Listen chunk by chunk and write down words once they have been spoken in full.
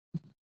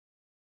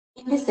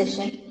In this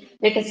session,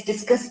 let us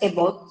discuss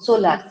about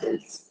solar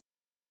cells.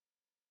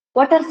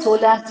 What are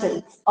solar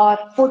cells or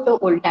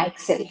photovoltaic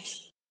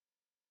cells?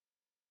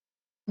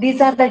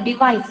 These are the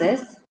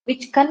devices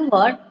which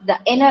convert the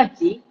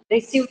energy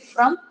received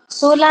from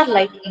solar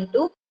light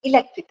into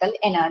electrical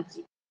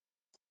energy.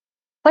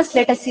 First,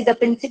 let us see the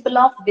principle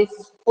of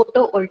these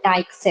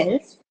photovoltaic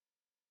cells.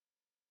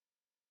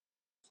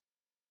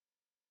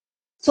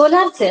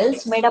 Solar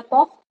cells made up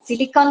of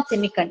silicon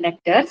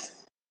semiconductors.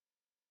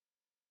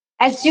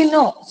 As you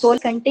know, solar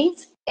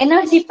contains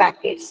energy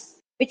packets,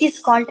 which is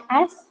called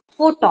as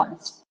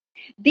photons.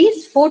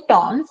 These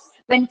photons,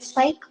 when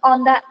strike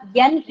on the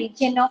N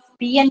region of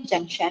PN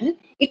junction,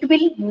 it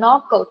will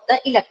knock out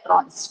the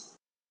electrons.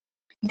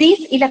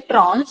 These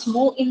electrons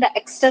move in the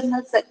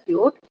external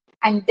circuit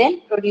and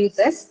then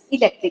produces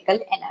electrical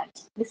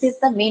energy. This is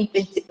the main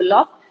principle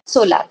of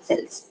solar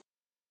cells.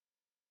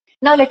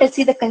 Now let us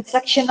see the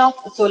construction of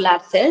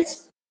solar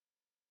cells.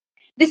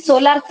 This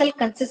solar cell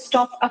consists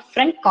of a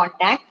front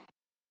contact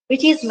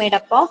which is made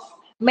up of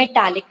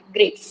metallic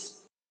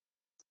grids.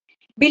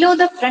 Below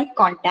the front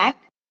contact,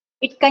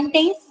 it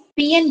contains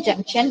PN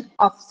junction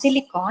of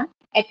silicon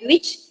at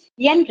which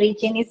N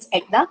region is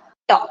at the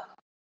top.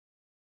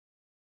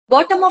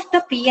 Bottom of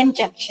the PN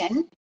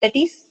junction, that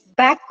is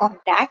back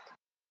contact,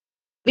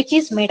 which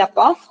is made up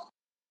of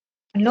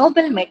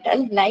noble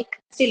metal like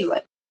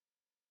silver.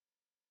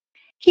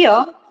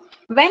 Here,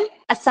 when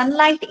a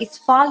sunlight is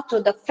fall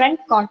through the front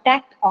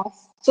contact of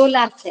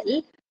solar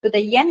cell to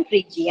the N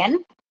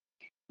region,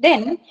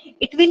 then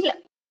it will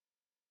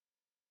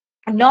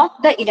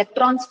knock the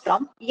electrons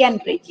from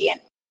N region.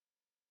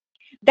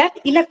 That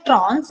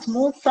electrons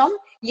move from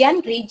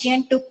N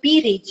region to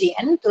P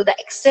region to the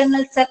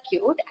external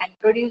circuit and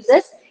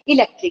produces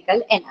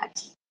electrical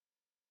energy.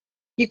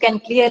 You can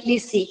clearly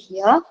see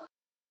here,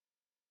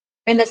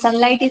 when the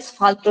sunlight is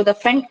fall through the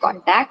front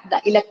contact,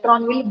 the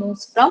electron will move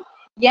from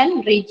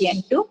N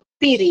region to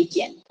P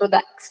region to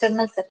the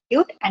external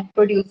circuit and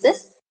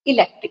produces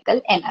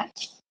electrical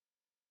energy.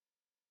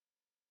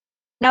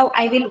 Now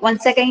I will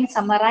once again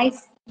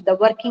summarize the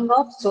working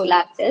of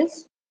solar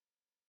cells.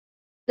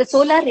 The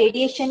solar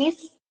radiation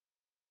is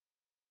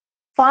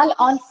fall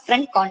on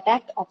front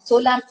contact of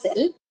solar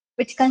cell,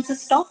 which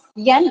consists of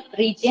N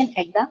region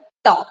at the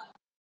top.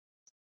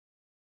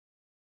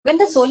 When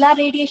the solar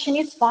radiation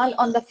is fall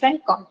on the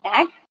front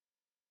contact,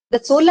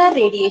 the solar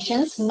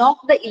radiations knock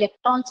the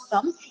electrons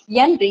from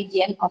N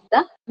region of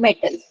the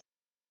metal.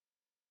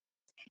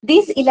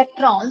 These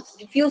electrons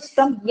diffuse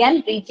from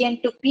N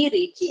region to P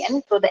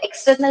region through the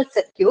external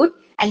circuit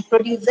and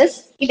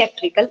produces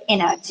electrical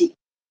energy.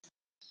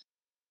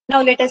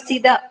 Now let us see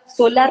the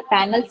solar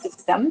panel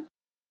system.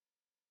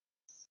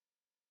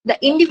 The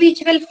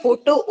individual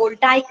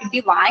photovoltaic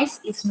device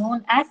is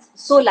known as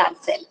solar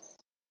cell.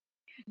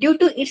 Due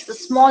to its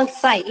small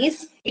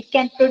size, it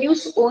can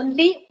produce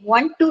only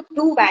 1 to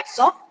 2 watts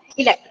of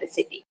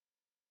electricity.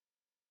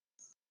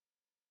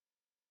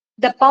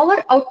 The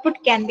power output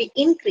can be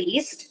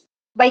increased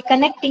by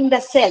connecting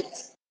the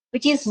cells,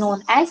 which is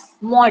known as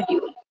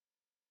module.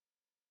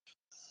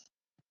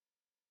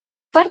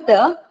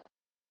 Further,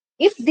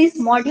 if these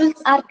modules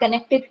are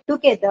connected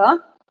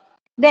together,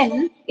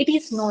 then it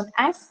is known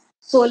as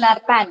solar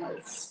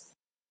panels.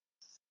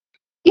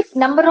 If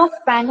number of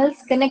panels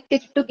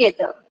connected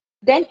together,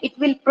 then it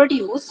will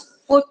produce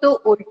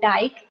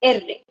photovoltaic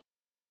array,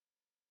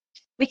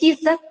 which is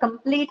the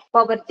complete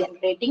power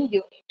generating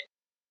unit.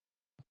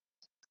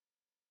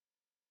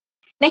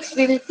 Next,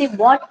 we will see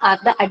what are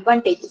the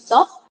advantages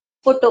of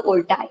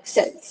photovoltaic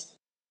cells.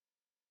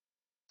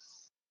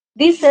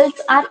 These cells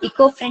are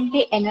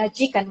eco-friendly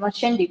energy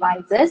conversion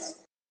devices.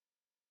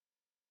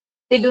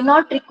 They do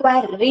not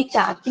require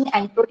recharging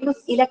and produce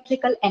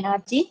electrical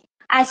energy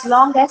as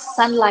long as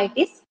sunlight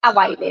is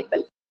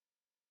available.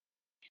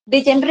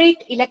 They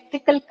generate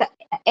electrical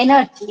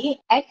energy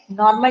at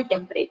normal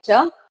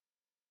temperature.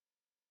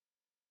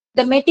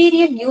 The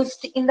material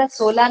used in the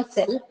solar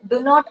cell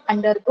do not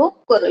undergo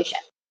corrosion.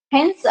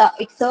 Hence,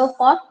 it serves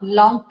for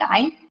long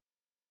time.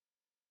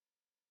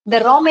 The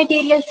raw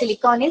material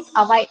silicon is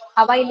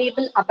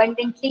available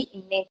abundantly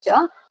in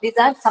nature. These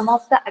are some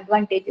of the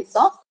advantages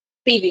of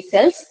PV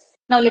cells.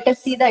 Now let us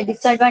see the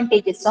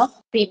disadvantages of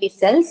PV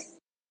cells.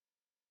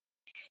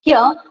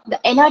 Here,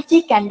 the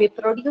energy can be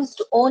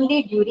produced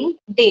only during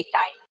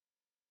daytime.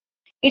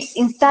 Its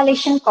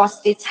installation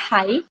cost is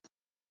high.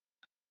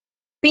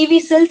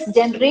 PV cells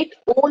generate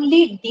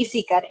only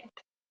DC current.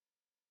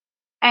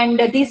 And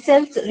these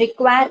cells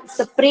require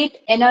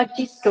separate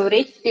energy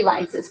storage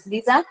devices.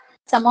 These are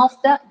some of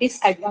the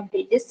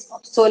disadvantages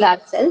of solar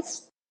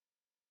cells.